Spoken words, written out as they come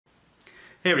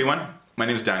Hey everyone, my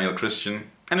name is Daniel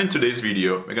Christian, and in today's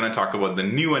video we're going to talk about the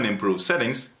new and improved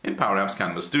settings in Power Apps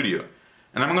Canvas Studio.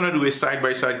 And I'm going to do a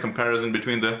side-by-side comparison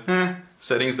between the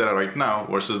settings that are right now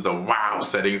versus the wow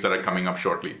settings that are coming up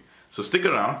shortly. So stick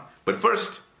around, but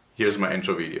first, here's my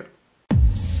intro video.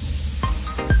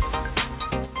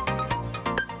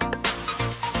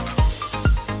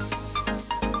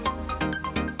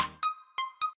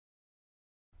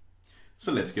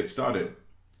 So let's get started.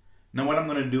 Now what I'm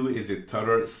going to do is a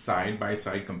thorough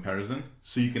side-by-side comparison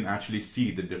so you can actually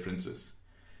see the differences.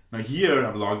 Now here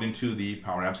I've logged into the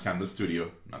Power Apps Canvas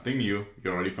Studio. Nothing new,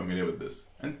 you're already familiar with this.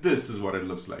 And this is what it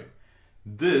looks like.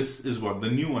 This is what the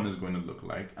new one is going to look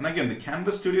like. And again, the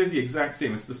Canvas Studio is the exact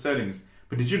same, it's the settings.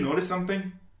 But did you notice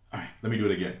something? Alright, let me do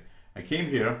it again. I came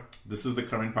here, this is the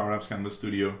current Power Apps Canvas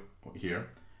Studio here.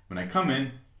 When I come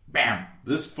in, bam,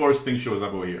 this first thing shows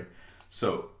up over here.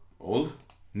 So old,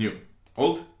 new,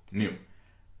 old, new.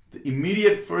 The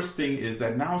immediate first thing is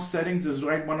that now settings is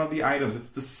right one of the items.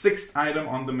 It's the sixth item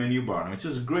on the menu bar, which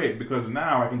is great because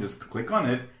now I can just click on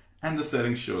it and the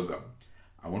settings shows up.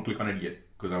 I won't click on it yet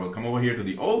because I will come over here to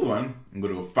the old one and go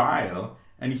to a file,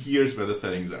 and here's where the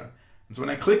settings are. And so when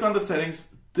I click on the settings,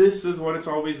 this is what it's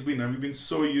always been. I've been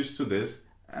so used to this,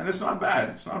 and it's not bad.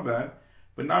 It's not bad.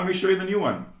 But now let me show you the new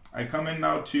one. I come in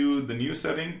now to the new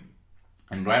setting,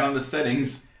 and right on the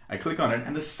settings, I click on it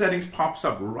and the settings pops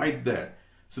up right there.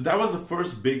 So that was the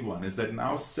first big one, is that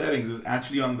now settings is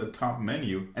actually on the top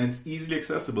menu and it's easily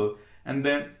accessible, and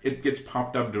then it gets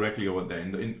popped up directly over there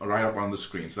right up on the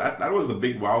screen. So that was the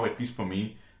big wow, at least for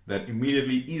me, that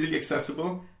immediately easily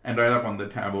accessible and right up on the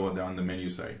tab over there on the menu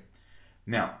side.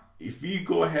 Now, if we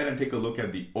go ahead and take a look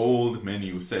at the old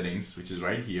menu settings, which is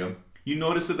right here, you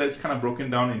notice that it's kind of broken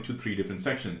down into three different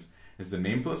sections. It's the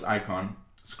name plus icon,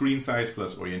 screen size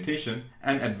plus orientation,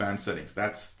 and advanced settings.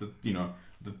 That's the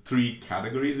three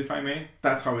categories, if I may.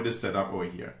 That's how it is set up over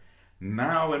here.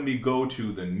 Now when we go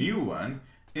to the new one,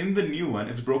 in the new one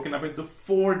it's broken up into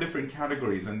four different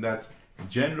categories, and that's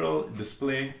general,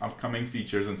 display, upcoming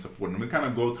features, and support. And we'll kind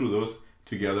of go through those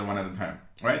together one at a time.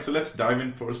 All right, so let's dive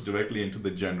in first directly into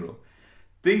the general.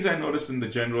 Things I noticed in the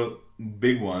general,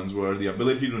 big ones, were the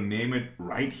ability to name it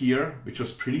right here, which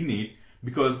was pretty neat.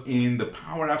 Because in the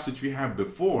Power Apps which we have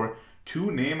before,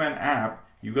 to name an app,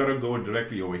 you got to go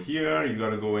directly over here, you got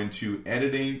to go into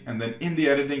editing, and then in the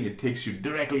editing, it takes you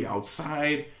directly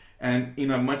outside, and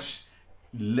in a much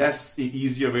less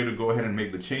easier way to go ahead and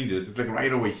make the changes. It's like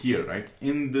right over here, right?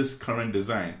 In this current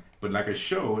design. But like I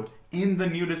showed, in the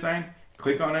new design,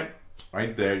 click on it,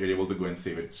 right there, you're able to go and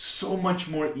save it. So much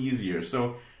more easier.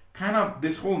 So kind of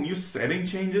this whole new setting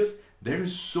changes, there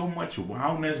is so much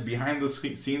wowness behind the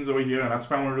scenes over here, and that's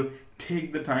why I wanted to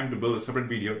take the time to build a separate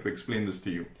video to explain this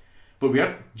to you. But we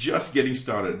are just getting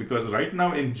started, because right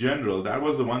now in general, that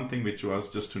was the one thing which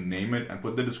was just to name it and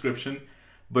put the description,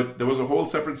 but there was a whole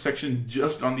separate section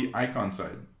just on the icon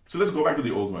side. So let's go back to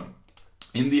the old one.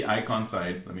 In the icon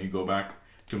side, let me go back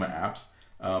to my apps.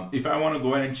 If I want to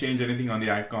go ahead and change anything on the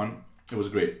icon, it was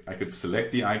great. I could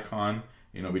select the icon,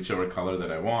 whichever color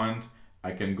that I want.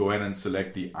 I can go ahead and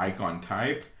select the icon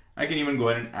type. I can even go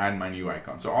ahead and add my new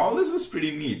icon. So all this is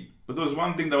pretty neat, but there was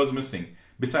one thing that was missing.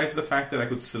 Besides the fact that I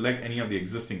could select any of the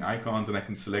existing icons and I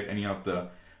can select any of the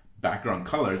background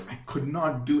colors, I could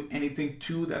not do anything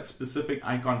to that specific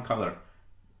icon color.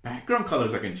 Background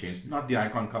colors I can change, not the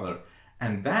icon color.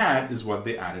 And that is what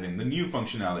they added in the new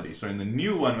functionality. So in the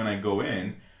new one, when I go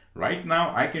in, right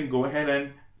now I can go ahead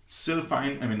and still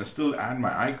add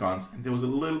my icons, and there was a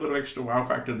little bit of extra wow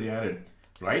factor they added.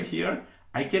 Right here,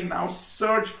 I can now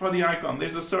search for the icon.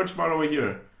 There's a search bar over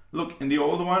here. Look, in the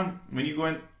old one, when you go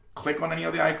and click on any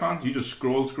of the icons, you just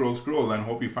scroll, and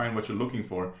hope you find what you're looking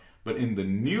for. But in the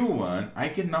new one, I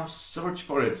can now search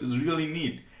for it. So it's really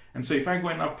neat. And so if I go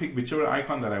and now pick whichever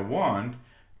icon that I want,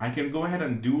 I can go ahead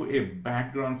and do a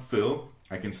background fill.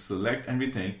 I can select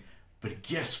everything. But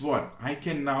guess what? I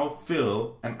can now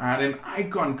fill and add an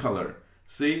icon color.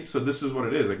 See, so this is what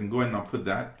it is. I can go and now put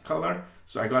that color.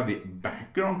 So I got the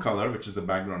background color, which is the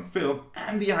background fill,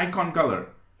 and the icon color.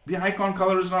 The icon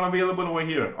color is not available over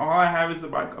here. All I have is the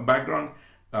background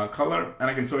color, and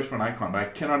I can search for an icon, but I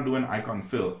cannot do an icon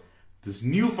fill. This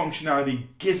new functionality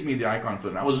gives me the icon fill.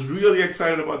 And I was really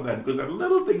excited about that because that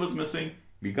little thing was missing.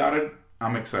 We got it.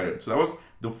 I'm excited. So that was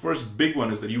the first big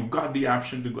one, is that you got the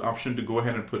option to go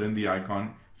ahead and put in the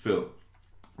icon fill.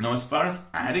 Now, as far as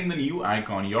adding the new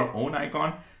icon, your own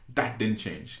icon, that didn't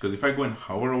change. Because if I go and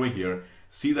hover over here,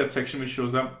 see that section which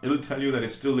shows up, it'll tell you that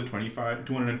it's still the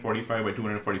 245 by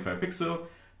 245 pixel,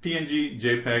 PNG,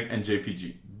 JPEG, and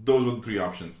JPG. those were the three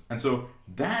options. And so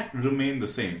that remained the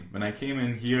same. When I came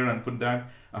in here and put that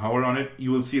hover on it,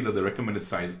 you will see that the recommended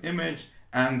size image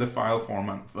and the file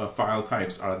format, file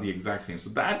types are the exact same. So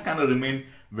that kind of remained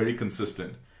very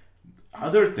consistent.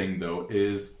 Other thing though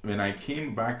is when I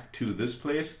came back to this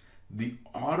place, the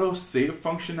auto save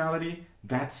functionality,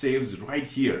 that saves right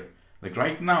here. Like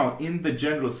right now in the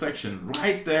general section,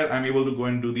 right there, I'm able to go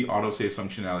and do the autosave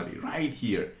functionality right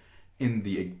here. In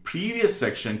the previous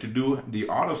section, to do the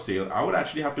autosave, I would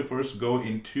actually have to first go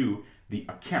into the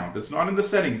account. It's not in the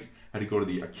settings. I had to go to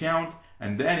the account,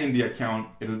 and then in the account,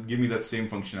 it'll give me that same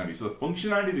functionality. So the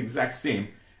functionality is the exact same.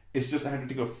 It's just I had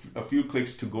to take a few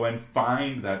clicks to go and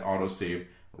find that autosave.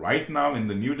 Right now in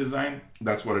the new design,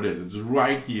 that's what it is. It's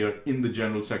right here in the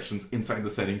general sections inside the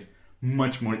settings,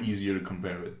 much more easier to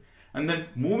compare with. And then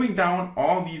moving down,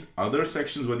 all these other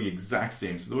sections were the exact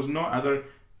same. So there was no other,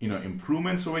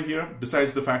 improvements over here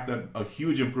besides the fact that a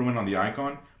huge improvement on the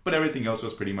icon, but everything else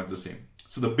was pretty much the same.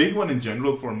 So the big one in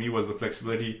general for me was the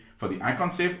flexibility for the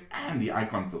icon save and the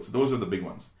icon fill. So those are the big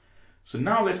ones. So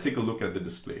now let's take a look at the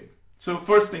display. So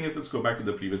first thing is, let's go back to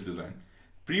the previous design.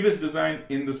 Previous design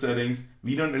in the settings,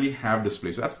 we don't really have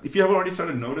display. So that's, if you have already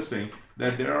started noticing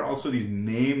that there are also these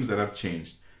names that have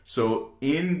changed. So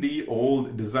in the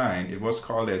old design, it was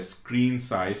called as screen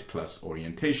size plus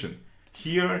orientation.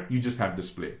 Here, you just have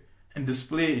display. And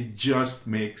display just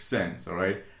makes sense, all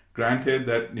right? Granted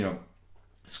that,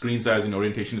 screen size and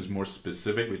orientation is more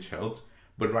specific, which helps.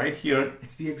 But right here,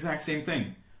 it's the exact same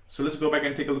thing. So let's go back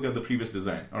and take a look at the previous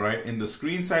design, all right? In the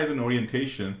screen size and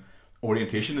orientation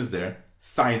is there,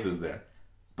 size is there.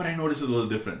 But I notice a little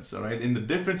difference, all right? In the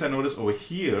difference, I notice over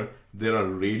here, there are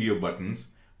radio buttons,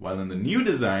 while in the new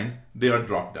design, there are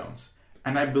drop downs.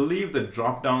 And I believe that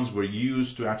drop downs were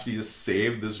used to actually just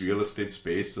save this real estate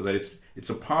space so that it's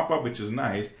a pop-up, which is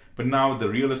nice, but now the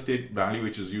real estate value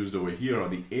which is used over here, or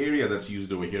the area that's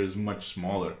used over here, is much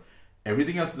smaller.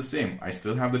 Everything else is the same. I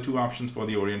still have the two options for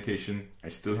the orientation. I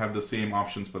still have the same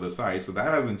options for the size, so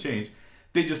that hasn't changed.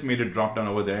 They just made a drop down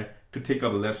over there to take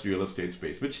up less real estate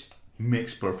space, which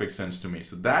makes perfect sense to me.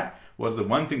 So that was the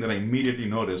one thing that I immediately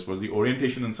noticed, was the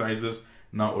orientation and sizes.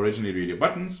 Now originally radio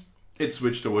buttons, it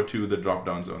switched over to the drop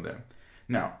downs on them.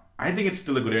 Now, I think it's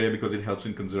still a good idea because it helps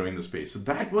in conserving the space. So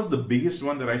that was the biggest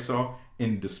one that I saw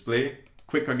in display.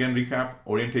 Quick again recap,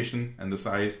 orientation and the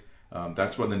size.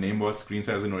 That's what the name was, screen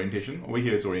size and orientation. Over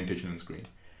here it's orientation and screen.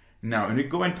 Now, when we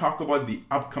go and talk about the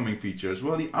upcoming features,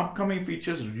 well, the upcoming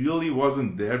features really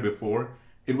wasn't there before.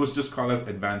 It was just called as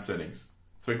advanced settings.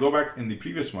 So I go back in the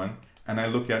previous one and I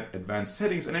look at advanced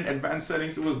settings, and in advanced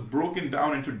settings, it was broken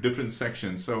down into different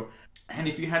sections. So, and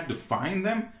if you had to find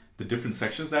them, the different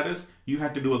sections that is, you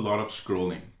had to do a lot of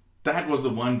scrolling. That was the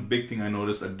one big thing I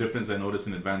noticed, a difference I noticed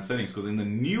in advanced settings, because in the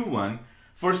new one,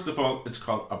 first of all, it's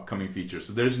called upcoming features.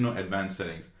 So there's no advanced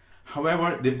settings.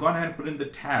 However, they've gone ahead and put in the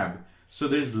tab. So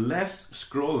there's less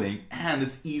scrolling and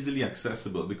it's easily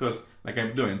accessible, because like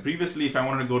I'm doing previously, if I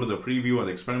wanted to go to the preview or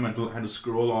the experimental, I had to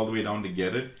scroll all the way down to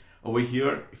get it. Over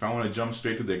here, if I want to jump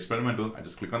straight to the experimental, I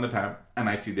just click on the tab and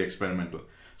I see the experimental.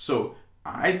 So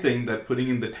I think that putting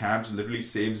in the tabs literally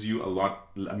saves you a lot,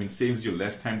 saves you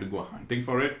less time to go hunting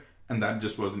for it. And that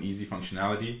just was an easy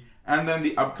functionality. And then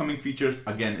the upcoming features,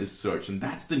 again, is search. And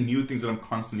that's the new things that I'm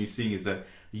constantly seeing, is that,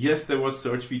 yes, there was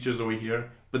search features over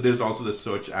here, but there's also the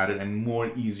search added and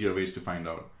more easier ways to find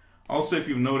out. Also, if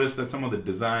you've noticed that some of the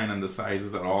design and the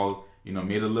sizes are all,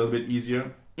 made a little bit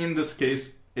easier, in this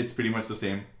case, it's pretty much the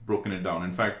same, broken it down.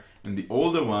 In fact, in the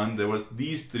older one, there was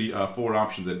these four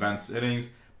options: advanced settings,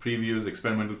 previews,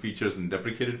 experimental features, and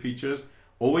deprecated features.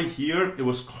 Over here, it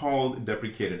was called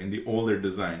deprecated in the older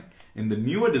design. In the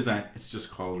newer design, it's just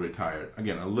called retired.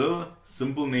 Again, a little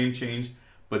simple name change,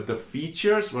 but the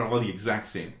features were all the exact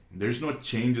same. There's no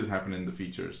changes happening in the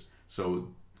features. So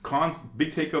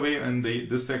big takeaway in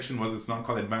this section was it's not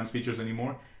called advanced features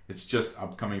anymore. It's just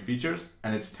upcoming features,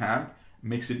 and it's tabbed.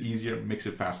 Makes it easier, makes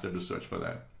it faster to search for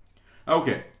that.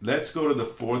 Okay, let's go to the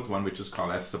fourth one, which is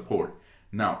called as support.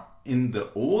 Now, in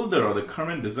the older or the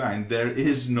current design, there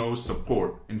is no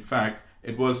support. In fact,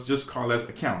 it was just called as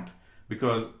account,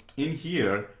 because in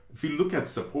here, if you look at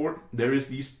support, there is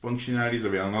these functionalities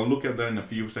available, and I'll look at that in a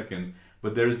few seconds,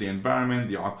 but there's the environment,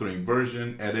 the authoring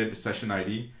version, edit, session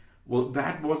ID. Well,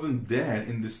 that wasn't there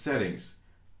in the settings.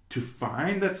 To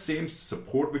find that same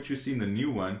support which you see in the new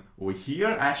one, over here,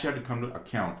 I actually have to come to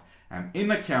account. And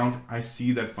in account, I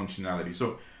see that functionality.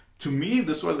 So to me,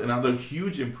 this was another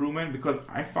huge improvement, because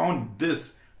I found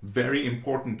this very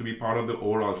important to be part of the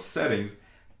overall settings,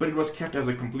 but it was kept as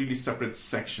a completely separate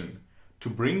section. To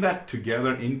bring that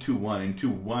together into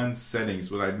one settings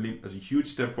was, I believe, a huge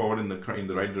step forward in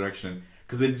the right direction,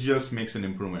 because it just makes an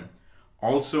improvement.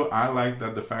 Also, I like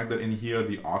that the fact that in here,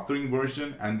 the authoring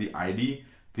version and the ID,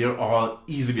 they're all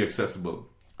easily accessible.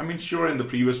 I mean, sure, in the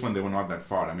previous one, they were not that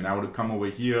far. I mean, I would come over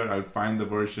here, I would find the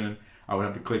version, I would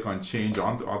have to click on change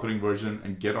on the authoring version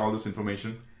and get all this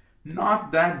information.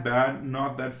 Not that bad,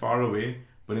 not that far away,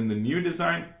 but in the new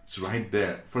design, it's right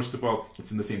there. First of all,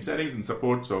 it's in the same settings and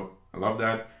support, so I love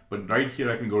that. But right here,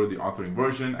 I can go to the authoring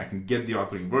version, I can get the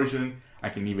authoring version, I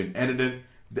can even edit it.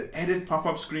 The edit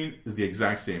pop-up screen is the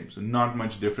exact same, so not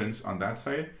much difference on that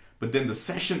side. But then the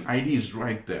session ID is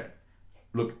right there.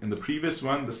 Look, in the previous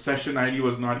one, the session ID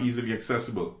was not easily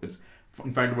accessible.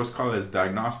 In fact, it was called as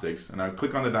diagnostics, and I would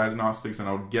click on the diagnostics and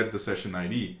I would get the session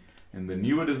ID. In the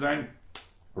newer design,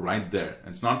 right there.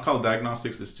 It's not called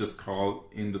diagnostics, it's just called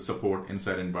in the support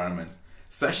inside environments.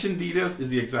 Session details is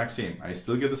the exact same. I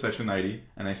still get the session ID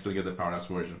and I still get the Power Apps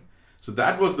version. So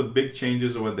that was the big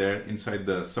changes over there inside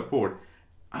the support.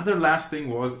 Other last thing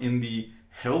was in the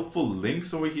helpful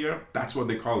links over here. That's what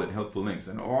they call it, helpful links.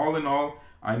 And all in all,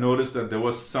 I noticed that there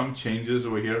was some changes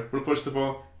over here. Well, first of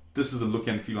all, this is the look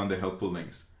and feel on the helpful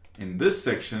links. In this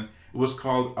section, it was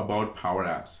called About Power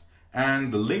Apps.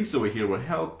 And the links over here were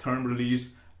help, term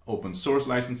release, open source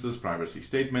licenses, privacy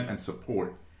statement, and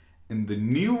support. In the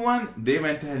new one, they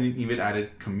went ahead and even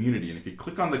added community. And if you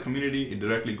click on the community, it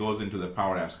directly goes into the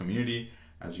Power Apps community.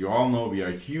 As you all know, we are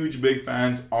huge, big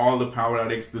fans. All the Power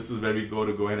Addicts, this is where we go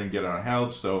ahead and get our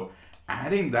help. So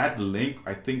adding that link,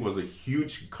 I think, was a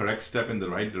huge correct step in the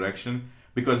right direction,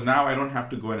 because now I don't have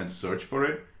to go ahead and search for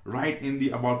it. Right in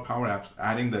the About Power Apps,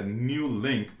 adding that new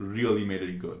link really made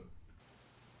it good.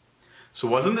 So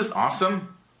wasn't this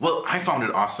awesome? Well, I found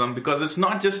it awesome because it's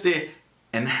not just a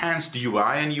enhanced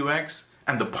UI and UX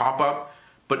and the pop-up,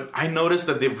 but I noticed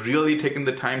that they've really taken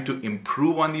the time to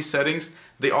improve on these settings.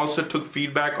 They also took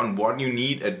feedback on what you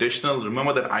need additional.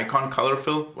 Remember that icon color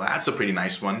fill? Well, that's a pretty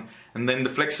nice one. And then the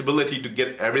flexibility to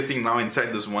get everything now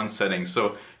inside this one setting.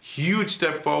 So huge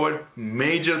step forward,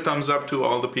 major thumbs up to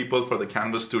all the people for the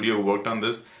Canvas Studio who worked on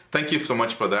this. Thank you so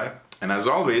much for that. And as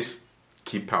always,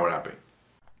 keep power apping.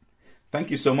 Thank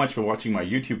you so much for watching my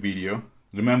YouTube video.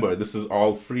 Remember, this is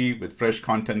all free with fresh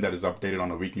content that is updated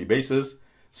on a weekly basis.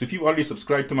 So if you've already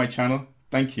subscribed to my channel,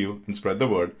 thank you and spread the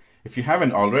word. If you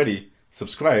haven't already,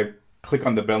 subscribe, click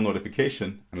on the bell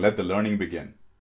notification, and let the learning begin.